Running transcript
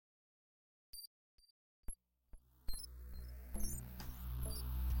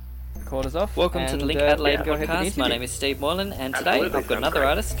recorders off. Welcome to the Link Adelaide podcast. My name is Steve Moylan, and today I've got another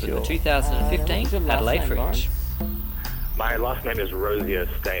artist for the 2015 Adelaide Fringe. My last name is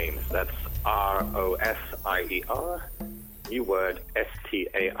Rosier-Staines. That's R-O-S-I-E-R. New word,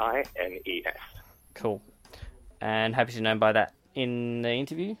 S-T-A-I-N-E-S. Cool. And happy to be known by that in the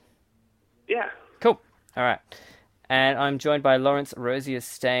interview? Yeah. Cool. All right. And I'm joined by Laurence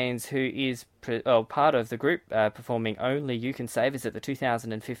Rosier-Staines, who is part of the group performing Only You Can Save Us at the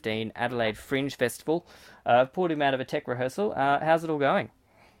 2015 Adelaide Fringe Festival. Pulled him out of a tech rehearsal. How's it all going?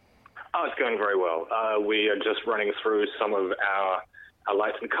 Oh, it's going very well. We are just running through some of our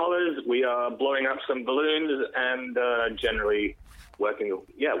lights and colours. We are blowing up some balloons and generally working with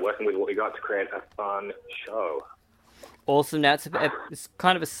what we got to create a fun show. Awesome. Now, it's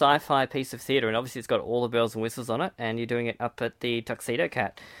kind of a sci-fi piece of theatre, and obviously it's got all the bells and whistles on it, and you're doing it up at the Tuxedo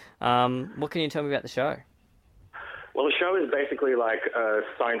Cat. What can you tell me about the show? Well, the show is basically like a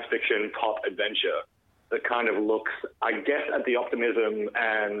science fiction pop adventure that kind of looks, I guess, at the optimism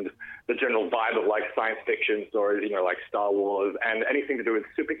and the general vibe of like science fiction stories, like Star Wars and anything to do with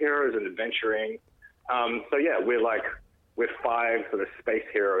superheroes and adventuring. We're five sort of space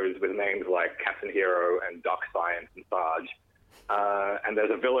heroes with names like Captain Hero and Doc Science and Sarge. And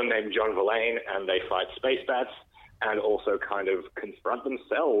there's a villain named John Verlaine, and they fight space bats and also kind of confront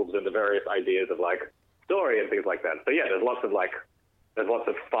themselves and the various ideas of like story and things like that. So yeah, there's lots of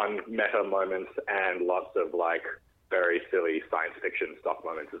fun meta moments and lots of like very silly science fiction stuff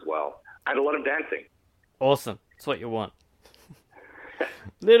moments as well. And a lot of dancing. Awesome. That's what you want.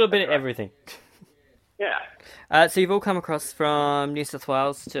 Little bit of everything. Yeah. So you've all come across from New South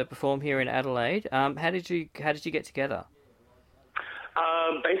Wales to perform here in Adelaide. How did you get together?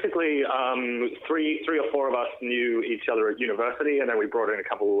 Basically, three or four of us knew each other at university, and then we brought in a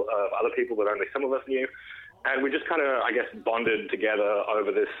couple of other people that only some of us knew. And we just kind of, I guess, bonded together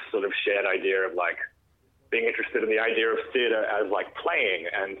over this sort of shared idea of like being interested in the idea of theatre as like playing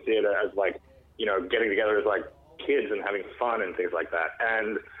and theatre as like, getting together as like kids and having fun and things like that.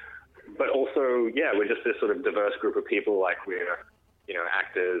 But also, yeah, we're just this sort of diverse group of people. Like we're,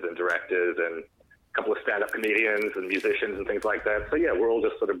 actors and directors and a couple of stand-up comedians and musicians and things like that. So yeah, we're all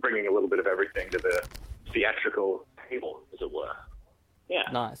just sort of bringing a little bit of everything to the theatrical table, as it were. Yeah.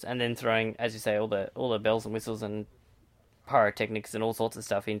 Nice. And then throwing, as you say, all the bells and whistles and pyrotechnics and all sorts of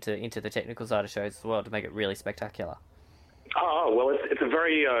stuff into the technical side of shows as well to make it really spectacular. Oh, well, it's a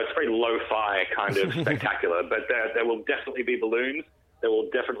very lo-fi kind of spectacular, but there will definitely be balloons. There will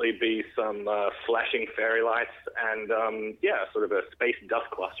definitely be some flashing fairy lights and, sort of a space dust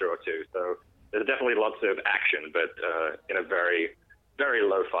cluster or two. So there's definitely lots of action, but in a very, very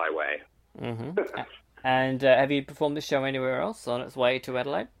lo-fi way. Mm-hmm. And have you performed this show anywhere else on its way to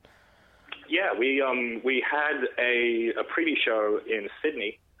Adelaide? Yeah, we had a preview show in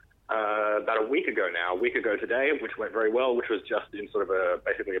Sydney about a week ago today, which went very well, which was just in sort of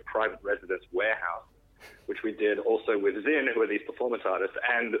basically a private residence warehouse, which we did also with Zin, who are these performance artists.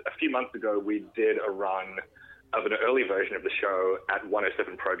 And a few months ago, we did a run of an early version of the show at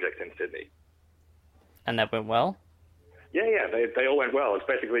 107 Project in Sydney. And that went well? Yeah, they all went well. It's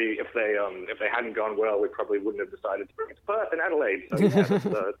basically, if they hadn't gone well, we probably wouldn't have decided to bring it to Perth and Adelaide. So yeah,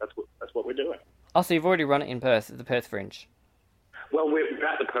 that's what we're doing. Oh, so you've already run it in Perth, at the Perth Fringe? Well, we're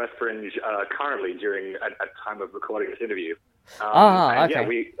at the Perth Fringe currently at time of recording this interview. Okay.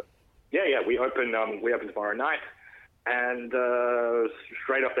 We open tomorrow night, and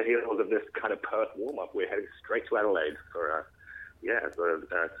straight off the heels of this kind of Perth warm-up, we're heading straight to Adelaide for it's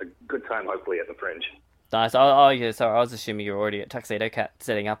a good time, hopefully, at the Fringe. Nice. Oh, yeah, sorry, I was assuming you were already at Tuxedo Cat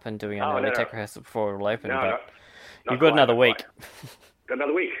setting up and doing another tech rehearsal before it will open, but you've got another week. Got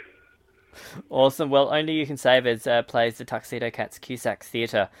another week. Awesome. Well, Only You Can Save Us plays the Tuxedo Cats Cusack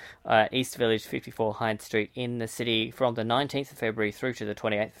Theatre, East Village, 54 Hyde Street in the city from the 19th of February through to the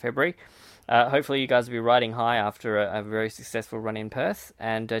 28th of February. Hopefully you guys will be riding high after a very successful run in Perth,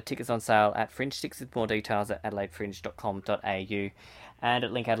 and tickets on sale at Fringe Sticks with more details at adelaidefringe.com.au and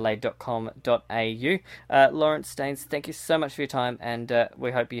at linkadelaide.com.au. Laurence Staines, thank you so much for your time, and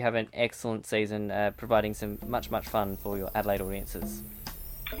we hope you have an excellent season providing some much fun for your Adelaide audiences.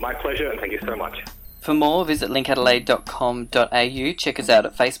 My pleasure, and thank you so much. For more, visit linkadelaide.com.au, check us out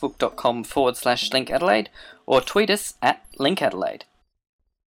at facebook.com/linkadelaide, or tweet us at LinkAdelaide.